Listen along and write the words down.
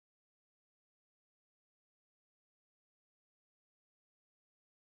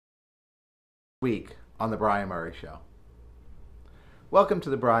Week on The Brian Murray Show. Welcome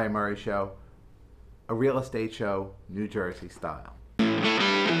to The Brian Murray Show, a real estate show, New Jersey style.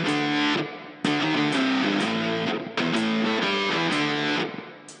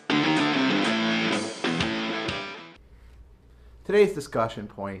 Today's discussion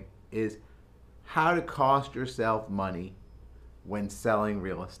point is how to cost yourself money when selling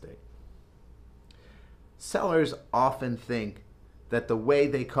real estate. Sellers often think that the way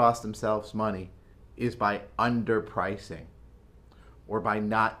they cost themselves money is by underpricing, or by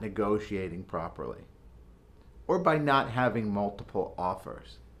not negotiating properly, or by not having multiple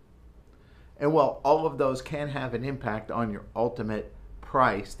offers. And while all of those can have an impact on your ultimate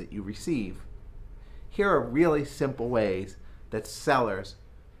price that you receive, here are really simple ways that sellers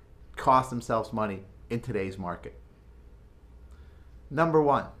cost themselves money in today's market. Number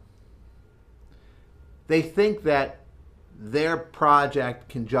one, they think that their project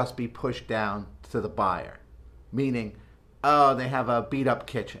can just be pushed down to the buyer. Meaning, oh, they have a beat up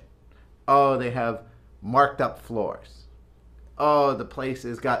kitchen. Oh, they have marked up floors. Oh, the place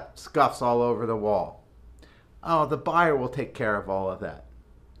has got scuffs all over the wall. Oh, the buyer will take care of all of that.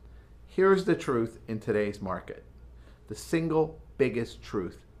 Here's the truth in today's market. The single biggest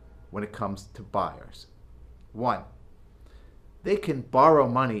truth when it comes to buyers. One, they can borrow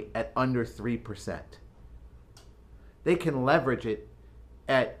money at under 3%. They can leverage it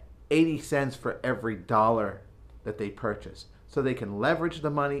at 80 cents for every dollar that they purchase. So they can leverage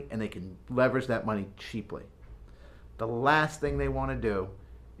the money, and they can leverage that money cheaply. The last thing they want to do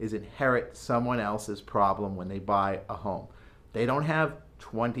is inherit someone else's problem when they buy a home. They don't have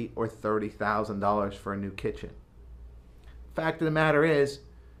 $20,000 or $30,000 for a new kitchen. Fact of the matter is,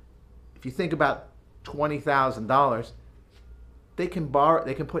 if you think about $20,000, they can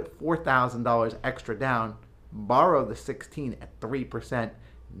put $4,000 extra down, borrow the 16 at 3%,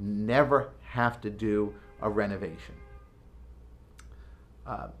 never have to do a renovation.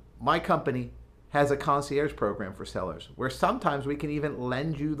 My company has a concierge program for sellers where sometimes we can even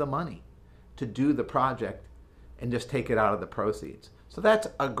lend you the money to do the project and just take it out of the proceeds. So that's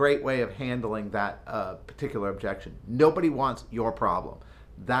a great way of handling that particular objection. Nobody wants your problem.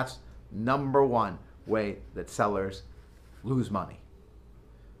 That's number one way that sellers lose money.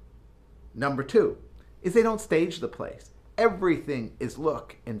 Number two is they don't stage the place. Everything is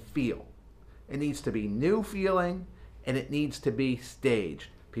look and feel. It needs to be new feeling, and it needs to be staged.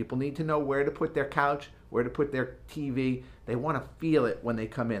 People need to know where to put their couch, where to put their TV. They want to feel it when they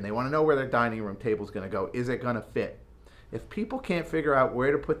come in. They want to know where their dining room table is going to go. Is it going to fit? If people can't figure out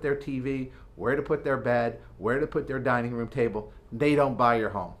where to put their TV, where to put their bed, where to put their dining room table, they don't buy your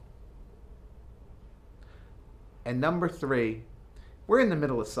home. And number three, we're in the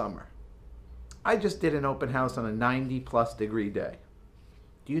middle of summer. I just did an open house on a 90+ degree day.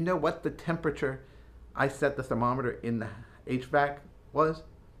 Do you know what the temperature I set the thermometer in the HVAC was?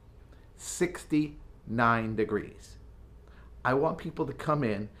 69 degrees. I want people to come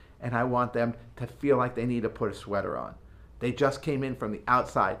in, and I want them to feel like they need to put a sweater on. They just came in from the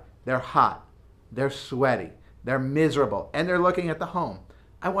outside. They're hot. They're sweaty. They're miserable. And they're looking at the home.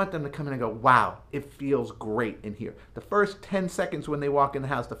 I want them to come in and go, wow, it feels great in here. The first 10 seconds when they walk in the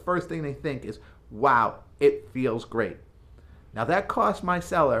house, the first thing they think is, wow, it feels great. Now that cost my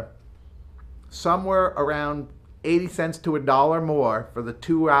seller somewhere around 80 cents to $1 more for the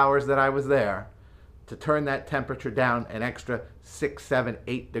 2 hours that I was there to turn that temperature down an extra 6, 7,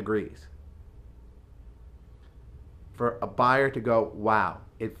 8 degrees. For a buyer to go, wow,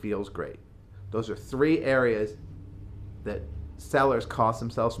 it feels great. Those are three areas that sellers cost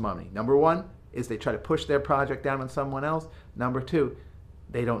themselves money. Number one is they try to push their project down on someone else. Number two,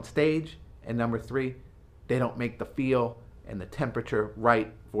 they don't stage. And number three, they don't make the feel and the temperature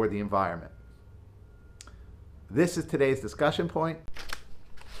right for the environment. This is today's discussion point.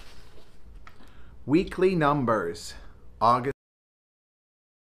 Weekly numbers, August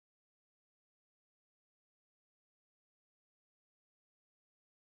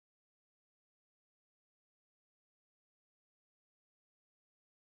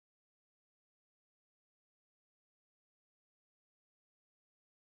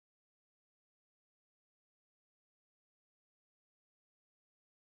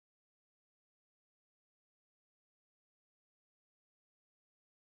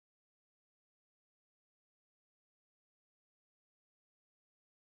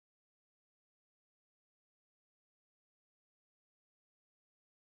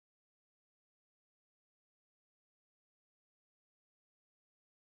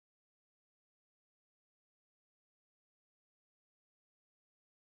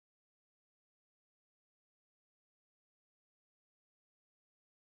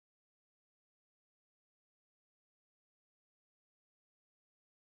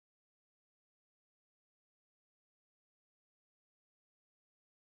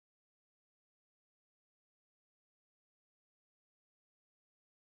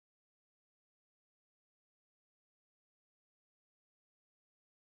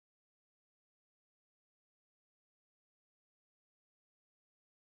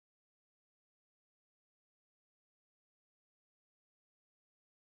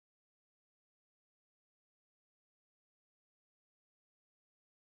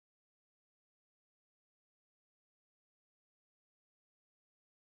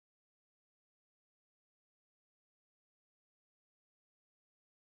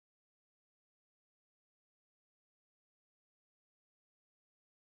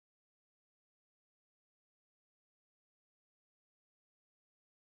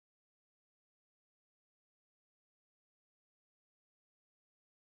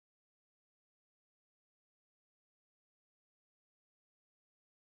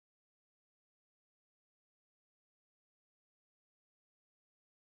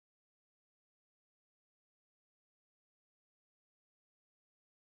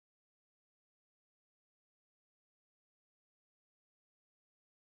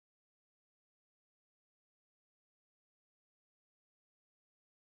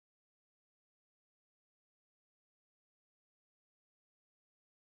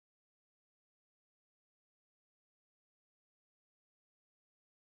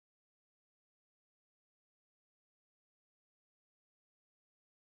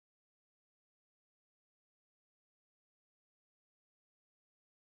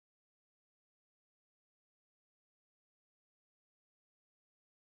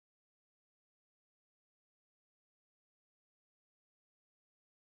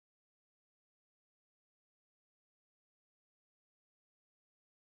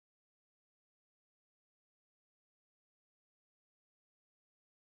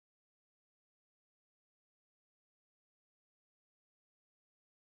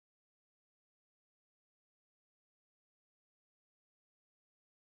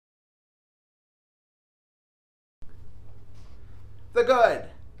The good,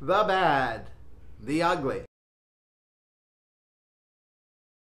 the bad, the ugly.